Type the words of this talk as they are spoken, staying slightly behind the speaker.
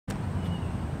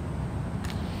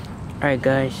Alright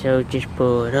guys, so just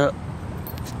pulled up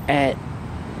at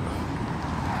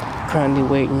currently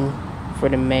waiting for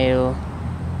the mail.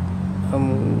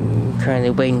 I'm currently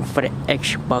waiting for the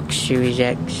Xbox Series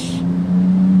X.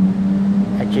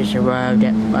 I just arrived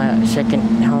at my second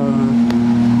home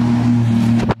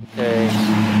because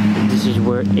this is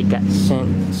where it got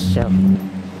sent, so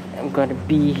I'm gonna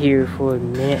be here for a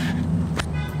minute.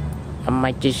 I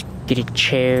might just get a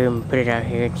chair and put it out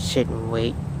here and sit and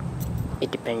wait. It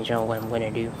depends on what I'm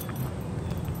gonna do.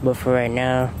 But for right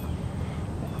now,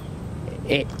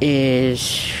 it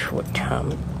is, what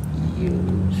time it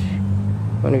is?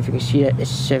 I wonder if you can see that. It's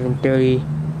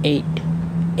 7:38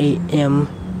 a.m.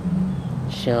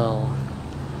 So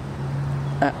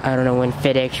I don't know when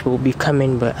Fedex will be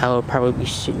coming, but I will probably be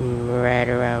sitting right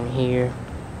around here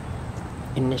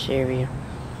in this area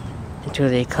until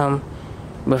they come.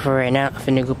 But for right now, I'm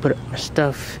finna go put up my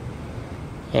stuff.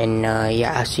 And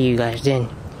yeah, I'll see you guys then.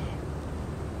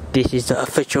 This is the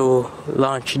official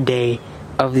launch day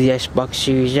of the Xbox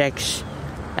Series X.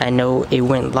 I know it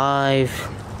went live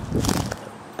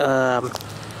a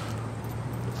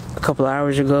couple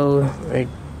hours ago at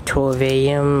 12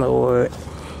 a.m. or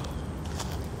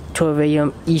 12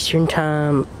 a.m. Eastern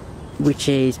time, which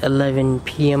is 11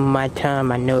 p.m. my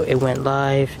time. I know it went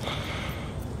live.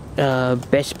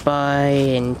 Best Buy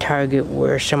and Target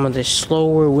were some of the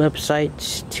slower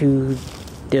websites to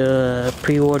the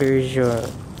pre-orders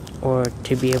or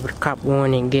to be able to cop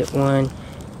one and get one.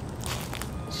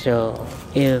 So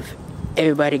if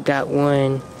everybody got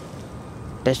one,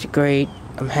 that's great.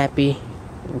 I'm happy.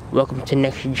 Welcome to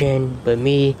next gen. But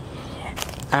me,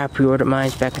 I pre-ordered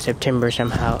mine back in September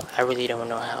somehow. I really don't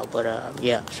know how, but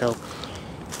yeah. So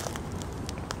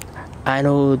I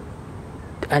know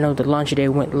the launch day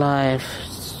went live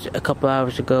a couple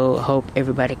hours ago. I hope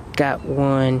everybody got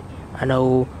one. I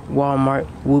know Walmart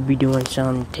will be doing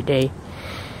some today.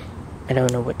 I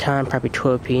don't know what time, probably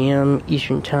 12 p.m.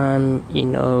 Eastern time, you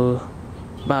know,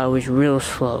 but it was real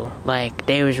slow. Like,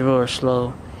 they was real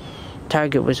slow.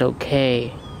 Target was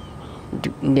okay.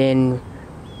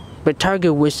 But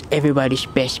Target was everybody's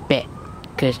best bet,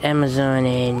 because Amazon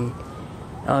and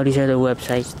all these other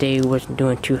websites, they wasn't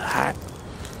doing too hot.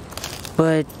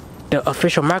 But the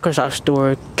official Microsoft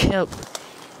store kept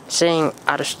saying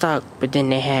out of stock, but then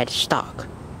they had stock.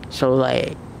 So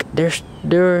like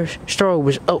their store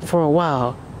was up for a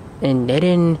while, and they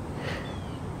didn't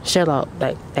sell out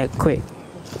that quick.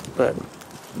 But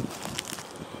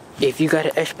if you got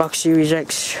an Xbox Series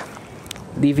X,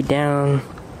 leave it down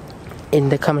in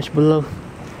the comments below.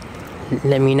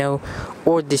 Let me know,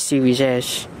 or the Series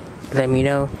S. Let me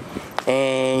know.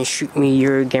 And shoot me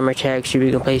your Gamertag so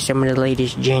we can play some of the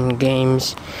latest gen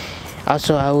games.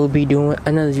 Also, I will be doing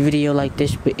another video like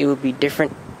this, but it will be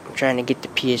different. I'm trying to get the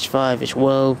PS5 as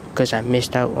well, because I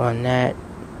missed out on that.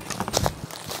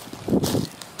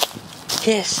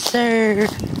 Yes, sir.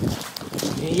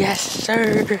 Yes,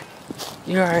 sir.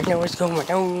 You already know what's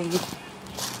going on.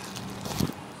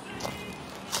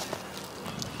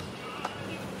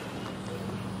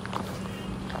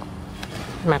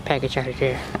 My package out of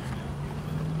there.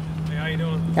 How you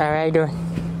doing? Alright, how you doing?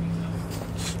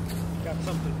 Got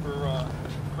something for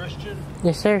Christian?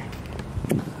 Yes, sir. How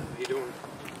you doing?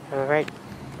 Alright.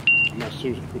 I'm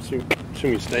assuming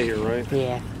you stay here, right?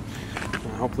 Yeah.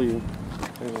 Hopefully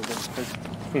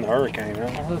from the hurricane, huh? I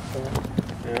hope so.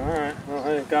 Yeah, alright. Well,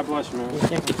 hey, God bless you, man. Yes,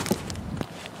 sir.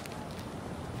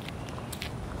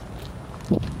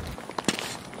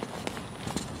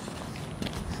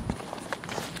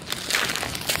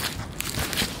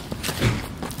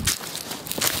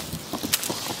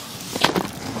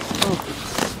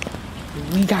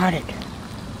 We got it.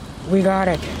 We got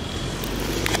it.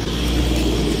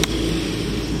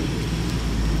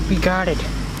 We got it.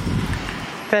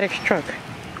 FedEx truck.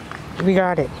 We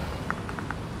got it.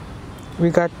 We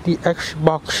got the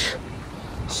Xbox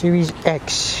Series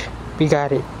X. We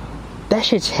got it. That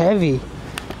shit's heavy.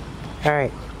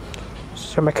 Alright.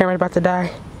 So my camera's about to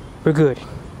die. We're good.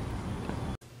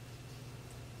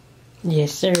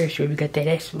 Yes, sir. So we got that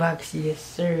Xbox. Yes,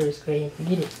 sir. Let's go ahead and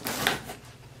get it.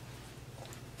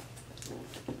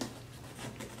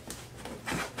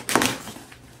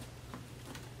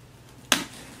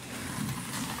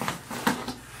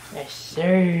 Yes,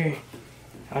 sir.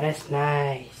 Oh, that's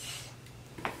nice.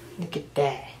 Look at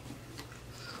that.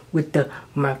 With the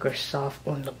Microsoft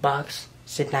on the box.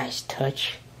 It's a nice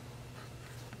touch.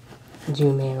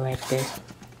 Zoom in right there.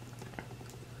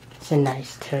 It's a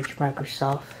nice touch,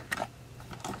 Microsoft.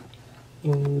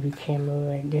 Move the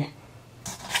camera right there.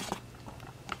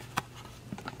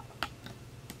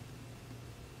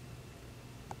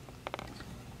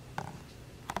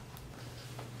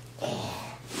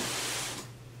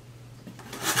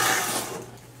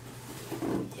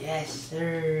 Yes,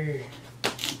 sir.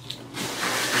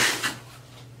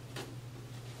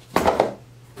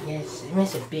 Yes, I mean,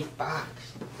 it's a big box.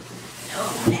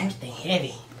 Oh, man, this thing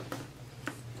heavy.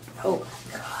 Oh,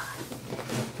 my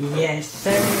God. Yes,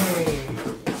 sir.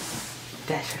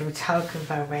 That's what we're talking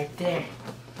about right there.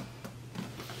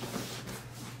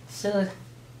 So,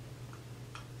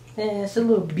 yeah, it's a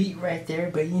little beat right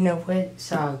there, but you know what?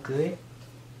 It's all good.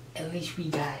 At least we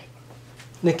got it.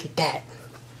 Look at that.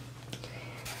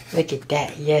 Look at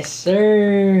that. Yes,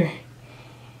 sir.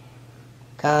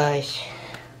 Gosh,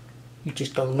 you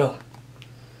just don't know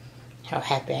how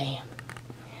happy I am.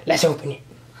 Let's open it.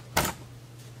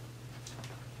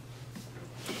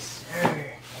 Yes, sir.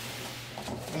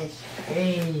 That's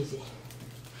crazy.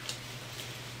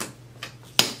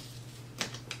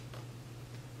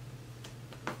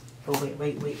 Oh, wait.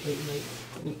 Let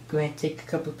me go ahead and take a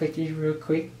couple of pictures real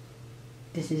quick.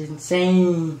 This is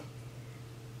insane.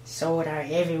 Sold out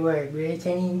everywhere, bro. You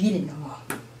can't even get it no more.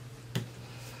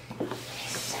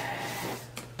 Yes, sir.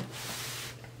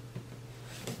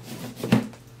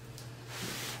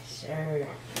 Yes, sir.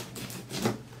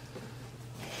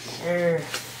 Yes, sir.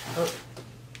 Oh,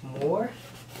 more?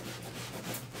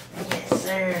 Yes,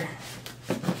 sir.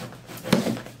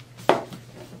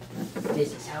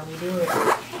 This is how we do it.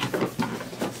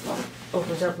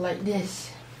 Opens up like this.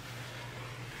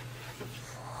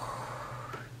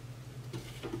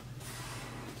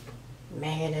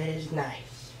 Man, that is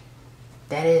nice.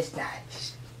 That is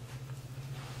nice.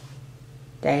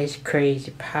 That is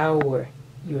crazy. Power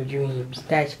your dreams.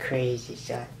 That's crazy,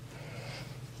 son.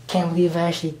 Can't believe I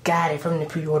actually got it from the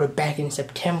pre-order back in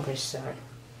September, son.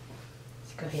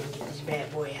 Let's go ahead and get this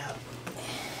bad boy out.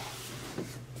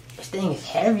 This thing is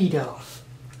heavy, though.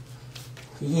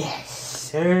 Yes,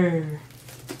 sir.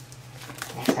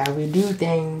 That's how we do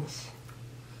things.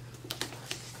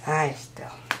 Nice,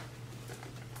 though.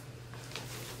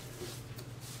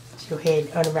 Let's go ahead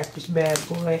and unwrap this bad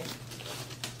boy.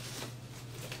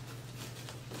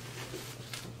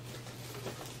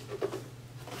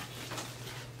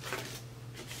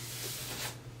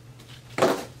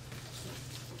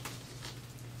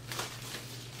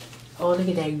 Oh, look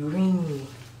at that green.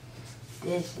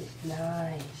 This is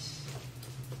nice.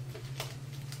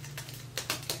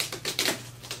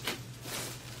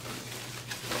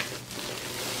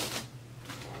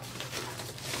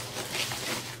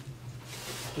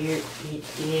 Here it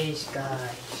is,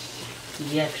 guys.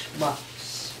 The Xbox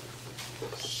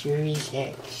Series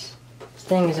X. This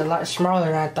thing is a lot smaller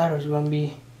than I thought it was going to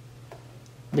be.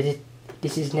 But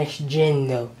this is next gen,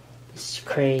 though. This is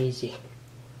crazy.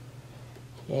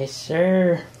 Yes,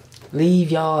 sir.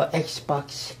 Leave y'all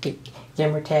Xbox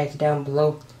gamer tags down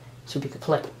below so we can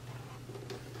play.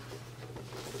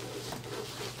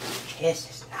 This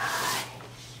is nice.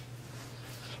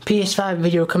 PS5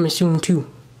 video coming soon, too.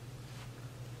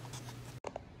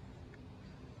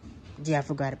 Yeah, I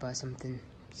forgot about something.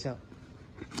 So,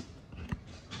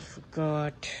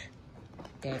 forgot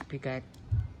that we got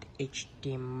the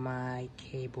HDMI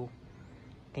cable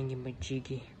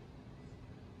thingy-majiggy.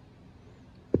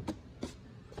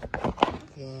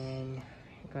 Then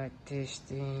got this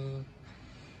thing,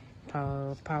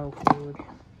 power cord,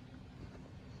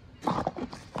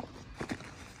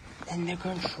 and the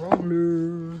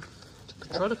controller. The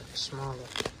controller is smaller.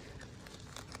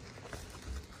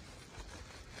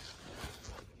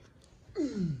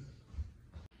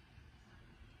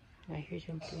 I hear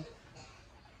something.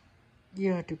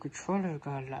 Yeah, the controller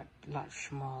got a lot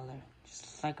smaller.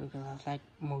 Just like it got like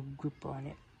more grip on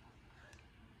it.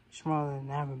 Smaller than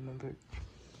I remembered.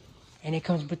 And it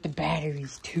comes with the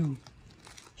batteries too.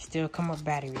 Still come with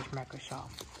batteries,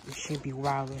 Microsoft. It should be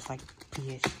wireless like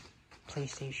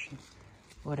PlayStation,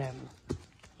 whatever.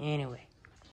 Anyway,